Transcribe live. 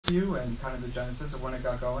to you and kind of the genesis of when it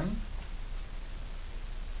got going?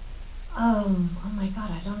 Oh my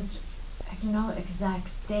God, I don't know exact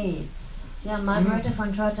dates. Yeah, Margarethe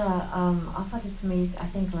von Trotta offered it to me, I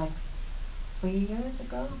think, like 3 years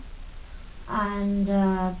ago, and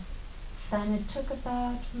then it took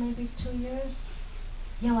about maybe 2 years.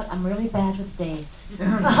 You know what? I'm really bad with dates.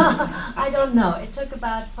 I don't know. It took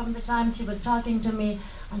about from the time she was talking to me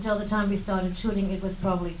until the time we started shooting. It was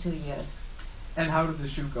probably 2 years. And how did the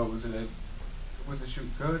shoot go? Was the shoot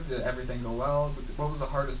good? Did everything go well? What was the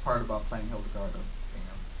hardest part about playing Hildegarda?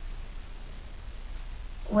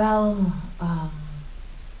 Well,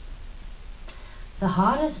 the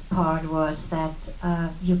hardest part was that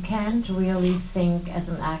you can't really think as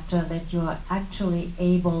an actor that you are actually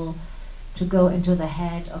able to go into the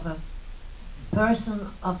head of a person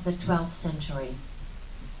of the 12th century,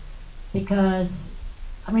 because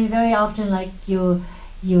I mean very often, like you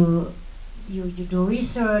do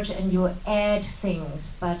research and you add things,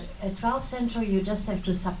 but at 12th century you just have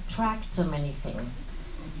to subtract so many things,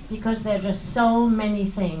 because there are just so many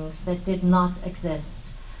things that did not exist,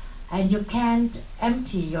 and you can't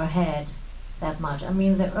empty your head that much. I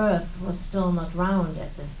mean, the earth was still not round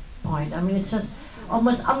at this point. I mean, it's just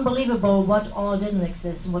almost unbelievable what all didn't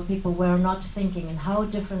exist and what people were not thinking and how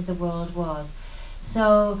different the world was.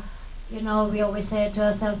 So, you know, we always say to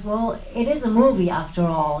ourselves, well, it is a movie after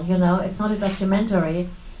all, you know, it's not a documentary.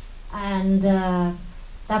 And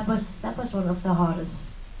that was one of the hardest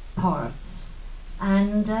parts.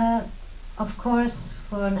 And of course,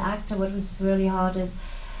 for an actor, what was really hard is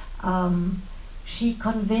she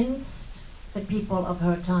convinced the people of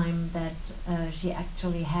her time that she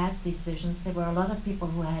actually had these visions. There were a lot of people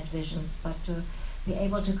who had visions, but to be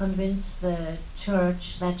able to convince the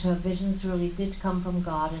church that her visions really did come from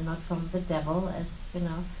God and not from the devil, as you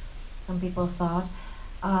know, some people thought,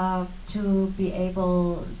 to be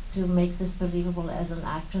able to make this believable as an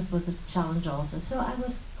actress was a challenge also. So I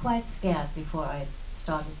was quite scared before I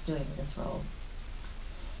started doing this role.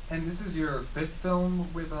 And this is your fifth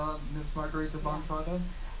film with Miss Margarethe von Trotta.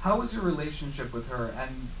 How has your relationship with her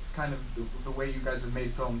and kind of the way you guys have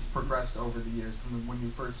made films progressed over the years, from when you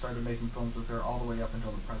first started making films with her all the way up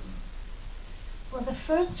until the present? Well, the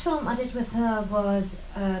first film I did with her was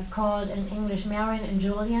called in English Marion and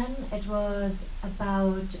Julian. It was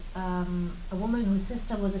about a woman whose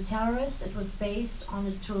sister was a terrorist. It was based on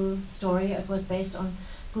a true story. It was based on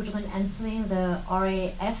Gudrun Ensslin, the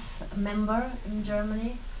RAF member in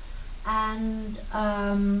Germany. And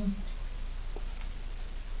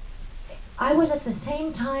I was at the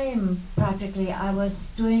same time, practically, I was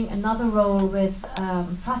doing another role with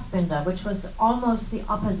Fassbinder, which was almost the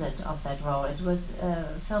opposite of that role. It was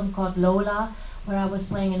a film called Lola, where I was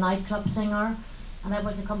playing a nightclub singer, and that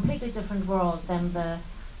was a completely different world than the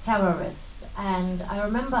terrorist. And I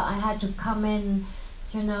remember I had to come in,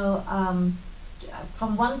 you know,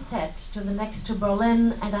 from one set to the next to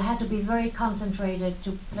Berlin, and I had to be very concentrated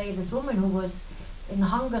to play this woman who was in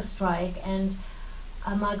hunger strike. And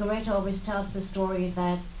Margarethe always tells the story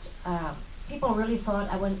that people really thought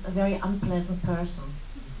I was a very unpleasant person.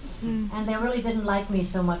 And they really didn't like me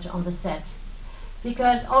so much on the set.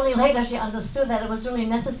 Because only later she understood that it was really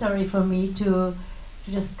necessary for me to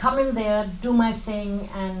just come in there, do my thing,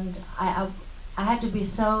 and I had to be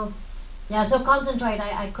so concentrated.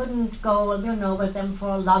 I couldn't go, you know, with them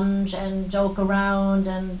for lunch and joke around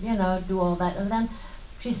and, you know, do all that. And then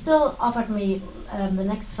she still offered me the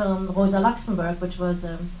next film, Rosa Luxemburg, which was,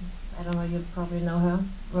 I don't know, you probably know her,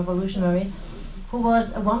 revolutionary, who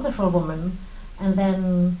was a wonderful woman. And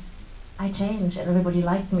then I changed and everybody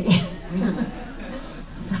liked me.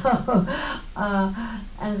 So,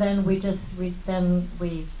 and then we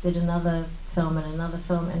did another film and another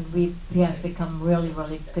film, and we have become really,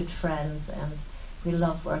 really good friends, and we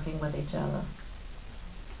love working with each other.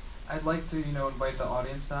 I'd like to, you know, invite the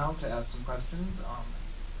audience now to ask some questions.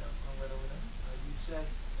 Right over there.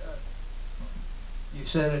 You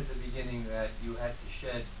said at the beginning that you had to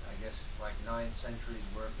shed, I guess, like 9 centuries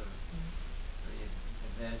worth of the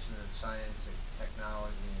advancement of science and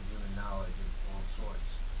technology and human knowledge of all sorts.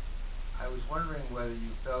 I was wondering whether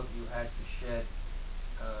you felt you had to shed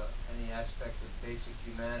any aspect of basic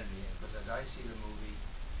humanity, because as I see the movie,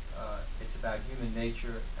 it's about human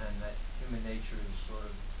nature, and that human nature is sort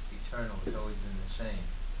of eternal. It's always been the same.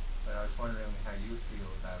 But I was wondering how you feel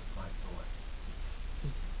about my thought.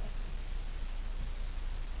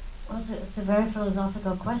 Well, it's a very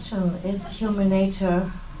philosophical question. Is human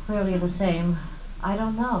nature really the same? I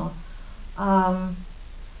don't know.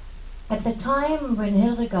 At the time when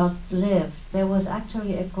Hildegard lived, there was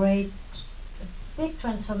actually a big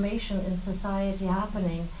transformation in society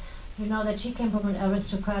happening. you know that she came from an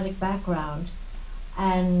aristocratic background,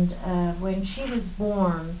 and when she was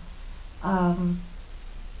born, um,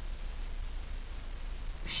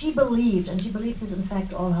 she believed, and she believed this in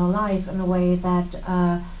fact all her life, in a way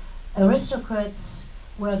that aristocrats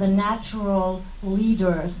were the natural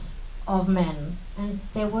leaders of men, and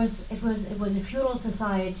it was a feudal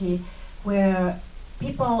society where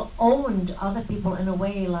people owned other people in a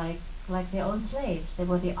way like they owned slaves. They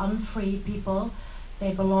were the unfree people.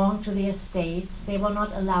 They belonged to the estates. They were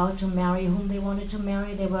not allowed to marry whom they wanted to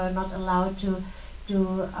marry. They were not allowed to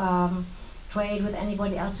trade with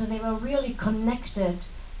anybody else. So they were really connected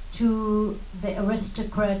to the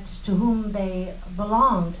aristocrat to whom they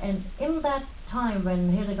belonged. And in that time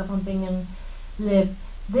when Hildegard von Bingen lived,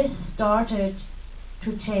 this started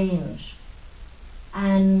to change.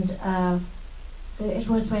 And it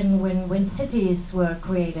was when cities were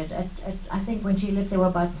created. I think when she lived there were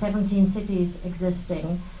about 17 cities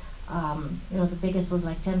existing. The biggest was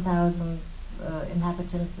like 10,000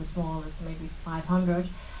 inhabitants, the smallest maybe 500.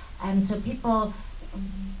 And so people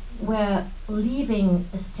were leaving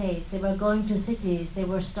estates, they were going to cities, they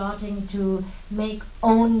were starting to make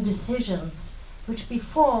own decisions, which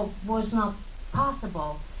before was not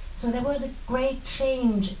possible. So there was a great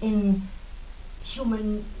change in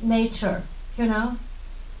human nature, you know?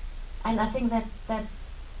 And I think that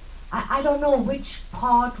I don't know which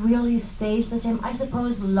part really stays the same. I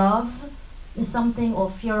suppose love is something,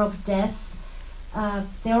 or fear of death.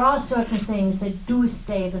 There are certain things that do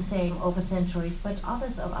stay the same over centuries, but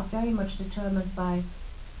others are very much determined by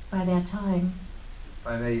their time. If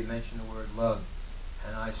I may, you mentioned the word love,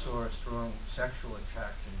 and I saw a strong sexual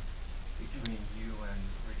attraction between you and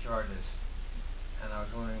Richardis, and I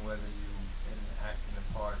was wondering whether you, in acting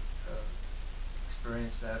a part,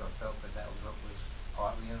 experienced that or felt that that was what was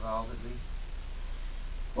partly involved at least?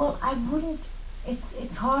 Well, I wouldn't.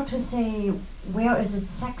 It's hard to say where is it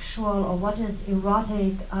sexual or what is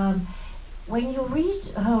erotic. When you read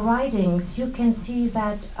her writings, you can see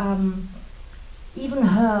that even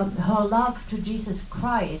her love to Jesus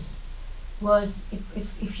Christ was,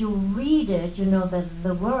 if you read it, you know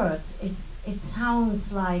the words. It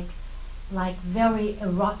sounds like very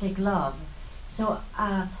erotic love. So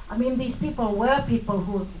I mean, these people were people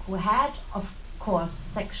who had, of course,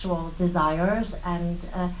 sexual desires, and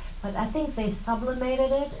but I think they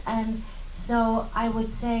sublimated it, and so I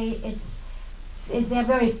would say they're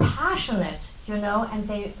very passionate, you know, and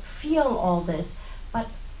they feel all this, but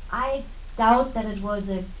I doubt that it was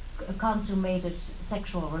a consummated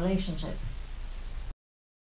sexual relationship.